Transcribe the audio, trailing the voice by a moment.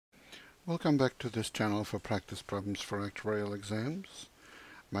Welcome back to this channel for practice problems for actuarial exams.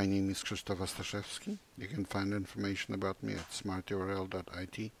 My name is Krzysztof Ostaszewski. You can find information about me at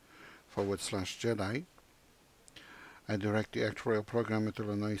smarturl.it/Jedi. I direct the actuarial program at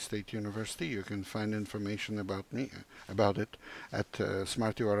Illinois State University. You can find information about it at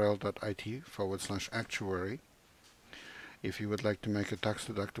smarturl.it/actuary. If you would like to make a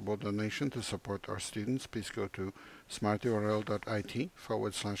tax-deductible donation to support our students, please go to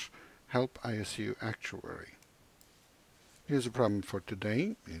smarturl.it/help ISU actuary. Here's a problem for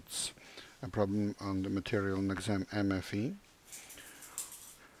today. It's a problem on the material in exam MFE.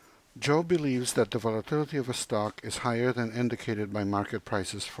 Joe believes that the volatility of a stock is higher than indicated by market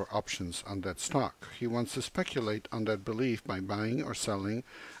prices for options on that stock. He wants to speculate on that belief by buying or selling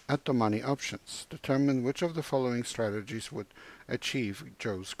at-the-money options. Determine which of the following strategies would achieve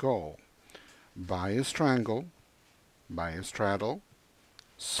Joe's goal. Buy a straddle,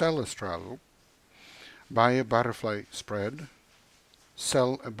 sell a straddle, buy a butterfly spread,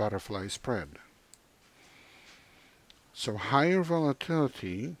 sell a butterfly spread. So higher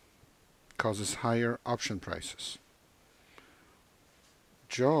volatility causes higher option prices.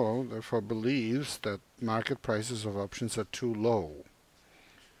 Joe therefore believes that market prices of options are too low.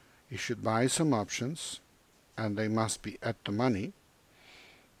 He should buy some options, and they must be at the money.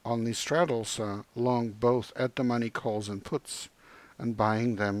 Only straddles are long both at the money calls and puts, and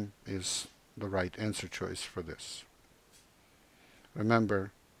buying them is the right answer choice for this.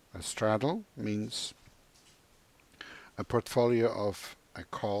 Remember, a straddle means a portfolio of a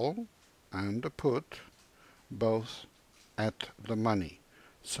call and a put, both at the money,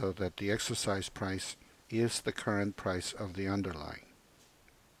 so that the exercise price is the current price of the underlying.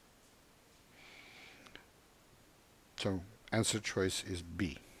 So answer choice is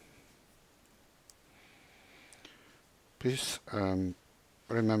B. Please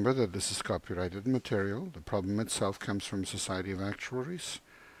remember that this is copyrighted material. The problem itself comes from Society of Actuaries,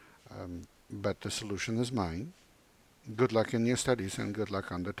 but the solution is mine. Good luck in your studies and good luck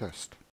on the test.